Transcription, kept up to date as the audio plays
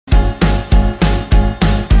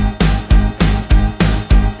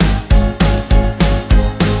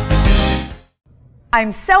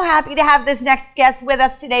I'm so happy to have this next guest with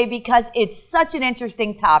us today because it's such an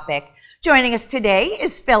interesting topic. Joining us today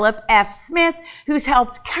is Philip F. Smith, who's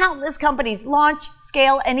helped countless companies launch,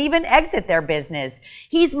 scale, and even exit their business.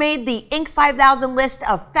 He's made the Inc. 5000 list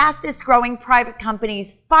of fastest growing private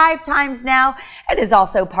companies 5 times now, and is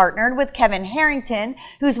also partnered with Kevin Harrington,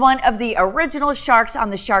 who's one of the original sharks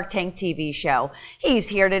on the Shark Tank TV show. He's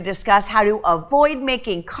here to discuss how to avoid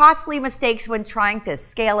making costly mistakes when trying to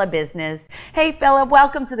scale a business. Hey, Philip,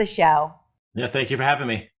 welcome to the show. Yeah, thank you for having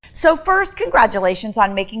me. So first, congratulations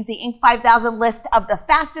on making the Inc. 5000 list of the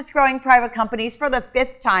fastest growing private companies for the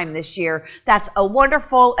 5th time this year. That's a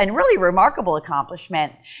wonderful and really remarkable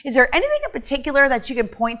accomplishment. Is there anything in particular that you can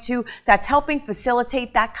point to that's helping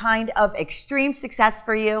facilitate that kind of extreme success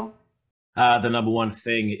for you? The number one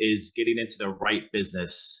thing is getting into the right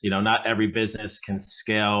business. You know, not every business can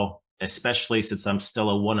scale, especially since I'm still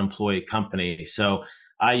a one-employee company. So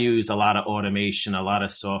I use a lot of automation, a lot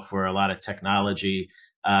of software, a lot of technology.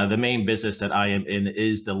 The main business that I am in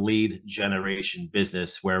is the lead generation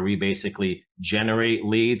business, where we basically generate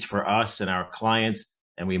leads for us and our clients,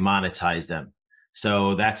 and we monetize them.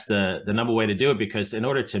 So that's the number way to do it, because in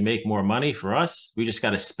order to make more money for us, we just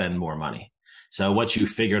got to spend more money. So once you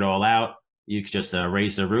figure it all out, you can just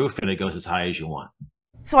raise the roof and it goes as high as you want.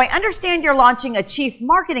 So I understand you're launching a chief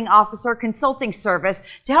marketing officer consulting service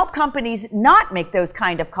to help companies not make those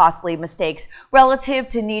kind of costly mistakes relative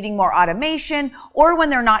to needing more automation or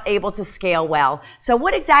when they're not able to scale well. So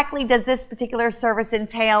what exactly does this particular service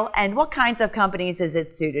entail, and what kinds of companies is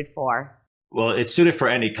it suited for? Well, it's suited for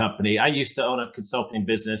any company. I used to own a consulting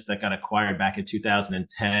business that got acquired back in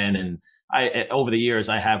 2010. And over the years,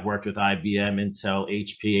 I have worked with IBM, Intel,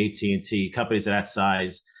 HP, AT&T, companies of that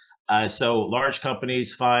size. So large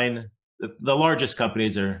companies, fine. The largest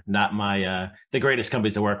companies are not the greatest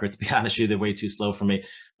companies to work with, to be honest with you. They're way too slow for me.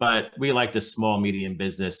 But we like the small, medium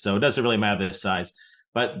business. So it doesn't really matter the size.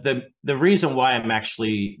 But the reason why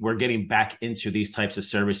we're getting back into these types of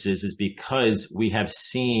services is because we have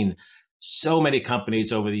seen so many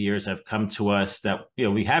companies over the years have come to us that, you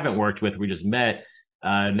know, we haven't worked with, we just met,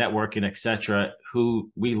 networking, et cetera, who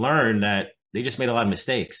we learned that they just made a lot of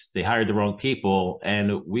mistakes. They hired the wrong people,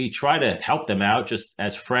 and we try to help them out just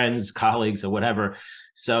as friends, colleagues, or whatever.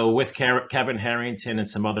 So with Kevin Harrington and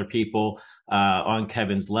some other people on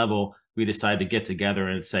Kevin's level, we decided to get together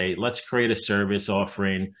and say, let's create a service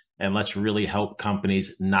offering and let's really help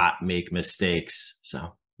companies not make mistakes.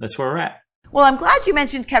 So that's where we're at. Well, I'm glad you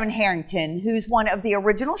mentioned Kevin Harrington, who's one of the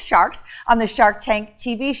original sharks on the Shark Tank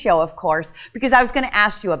TV show, of course, because I was going to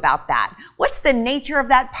ask you about that. What's the nature of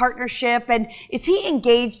that partnership, and is he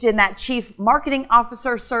engaged in that chief marketing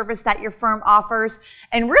officer service that your firm offers?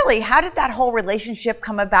 And really, how did that whole relationship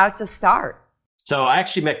come about to start? So I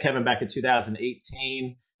actually met Kevin back in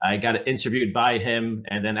 2018. I got interviewed by him,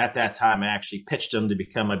 and then at that time, I actually pitched him to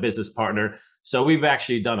become my business partner. So we've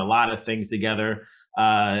actually done a lot of things together.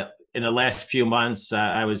 In the last few months,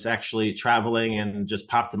 I was actually traveling and just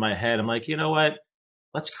popped in my head. I'm like, you know what?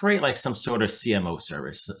 Let's create like some sort of CMO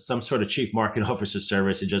service, some sort of chief marketing officer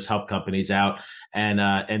service, and just help companies out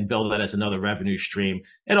and build that as another revenue stream.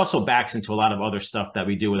 It also backs into a lot of other stuff that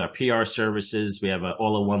we do with our PR services. We have an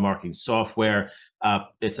all-in-one marketing software.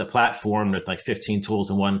 It's a platform with like 15 tools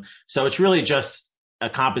in one. So it's really just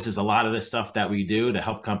encompasses a lot of the stuff that we do to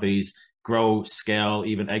help companies grow, scale,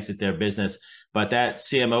 even exit their business. But that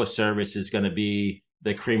CMO service is going to be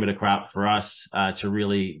the cream of the crop for us to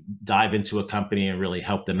really dive into a company and really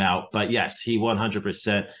help them out. But yes, he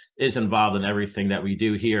 100% is involved in everything that we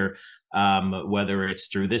do here, whether it's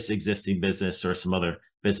through this existing business or some other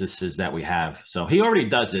businesses that we have. So he already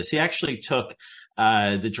does this. He actually took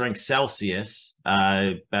the drink Celsius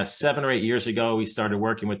about 7 or 8 years ago. We started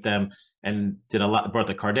working with them and brought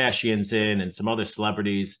the Kardashians in and some other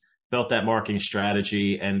celebrities, built that marketing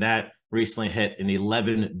strategy, and that recently hit an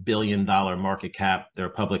 $11 billion market cap. They're a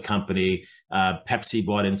public company. Pepsi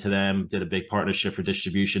bought into them, did a big partnership for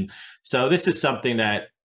distribution. So this is something that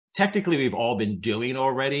technically we've all been doing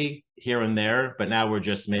already here and there, but now we're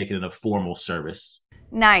just making it a formal service.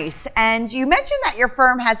 Nice. And you mentioned that your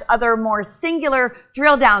firm has other more singular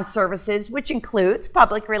drill down services, which includes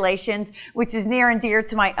public relations, which is near and dear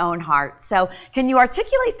to my own heart. So can you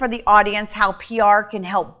articulate for the audience how PR can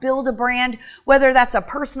help build a brand, whether that's a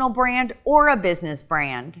personal brand or a business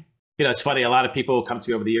brand? You know, it's funny. A lot of people come to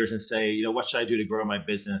me over the years and say, you know, what should I do to grow my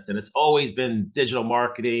business? And it's always been digital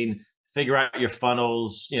marketing, figure out your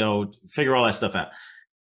funnels, you know, figure all that stuff out.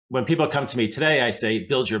 When people come to me today, I say,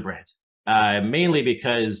 build your brand. Mainly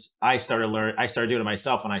because I started doing it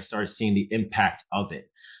myself when I started seeing the impact of it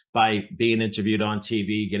by being interviewed on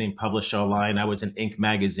TV, getting published online. I was in Inc.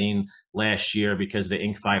 magazine last year because of the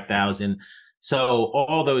Inc. 5000. So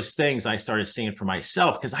all those things I started seeing for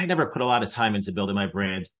myself because I never put a lot of time into building my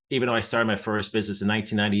brand. Even though I started my first business in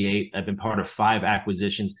 1998, I've been part of 5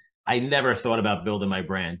 acquisitions. I never thought about building my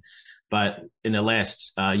brand. But in the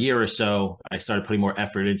last year or so, I started putting more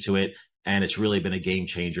effort into it. And it's really been a game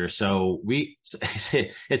changer. So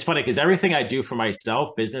it's funny because everything I do for myself,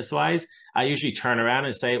 business wise, I usually turn around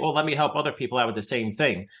and say, well, let me help other people out with the same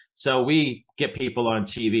thing. So we get people on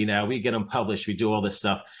TV now, we get them published, we do all this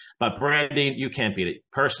stuff. But branding, you can't beat it.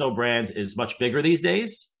 Personal brand is much bigger these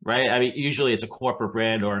days, right? I mean, usually it's a corporate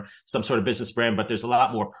brand or some sort of business brand, but there's a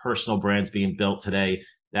lot more personal brands being built today.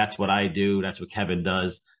 That's what I do. That's what Kevin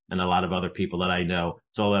does. And a lot of other people that I know.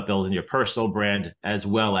 It's all about building your personal brand as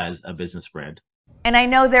well as a business brand. And I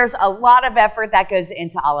know there's a lot of effort that goes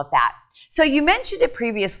into all of that. So you mentioned it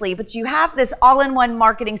previously, but you have this all-in-one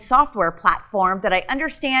marketing software platform that I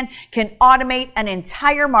understand can automate an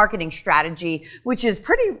entire marketing strategy, which is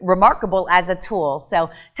pretty remarkable as a tool. So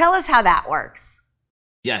tell us how that works.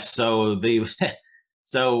 Yes. So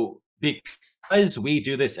because we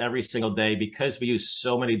do this every single day, because we use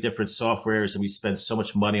so many different softwares and we spend so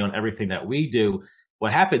much money on everything that we do,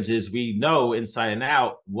 what happens is we know inside and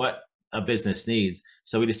out what a business needs.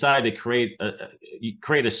 So we decided to create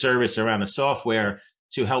a service around a software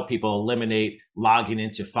to help people eliminate logging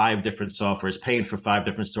into 5 different softwares, paying for 5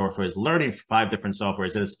 different softwares, learning 5 different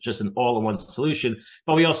softwares. And it's just an all-in-one solution.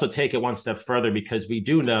 But we also take it one step further because we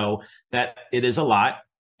do know that it is a lot.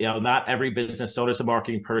 You know, not every business owner is a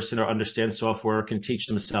marketing person or understands software, can teach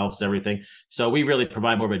themselves everything. So we really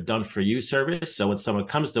provide more of a done-for-you service. So when someone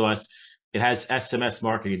comes to us, it has SMS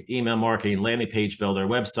marketing, email marketing, landing page builder,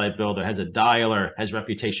 website builder, has a dialer, has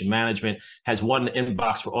reputation management, has one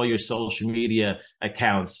inbox for all your social media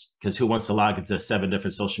accounts, because who wants to log into 7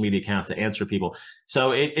 different social media accounts to answer people?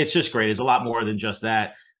 So it's just great. It's a lot more than just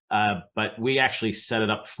that. But we actually set it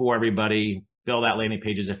up for everybody. Build out landing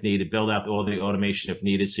pages if needed, build out all the automation if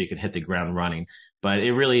needed so you can hit the ground running. But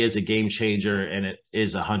it really is a game changer, and it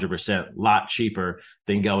is 100% a lot cheaper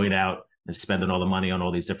than going out and spending all the money on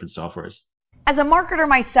all these different softwares. As a marketer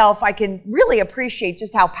myself, I can really appreciate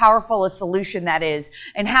just how powerful a solution that is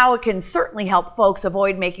and how it can certainly help folks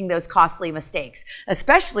avoid making those costly mistakes,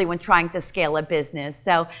 especially when trying to scale a business.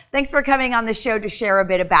 So thanks for coming on the show to share a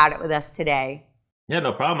bit about it with us today. Yeah,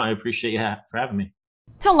 no problem. I appreciate you for having me.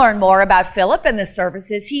 To learn more about Philip and the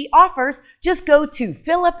services he offers, just go to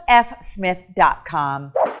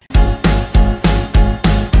philipfsmith.com.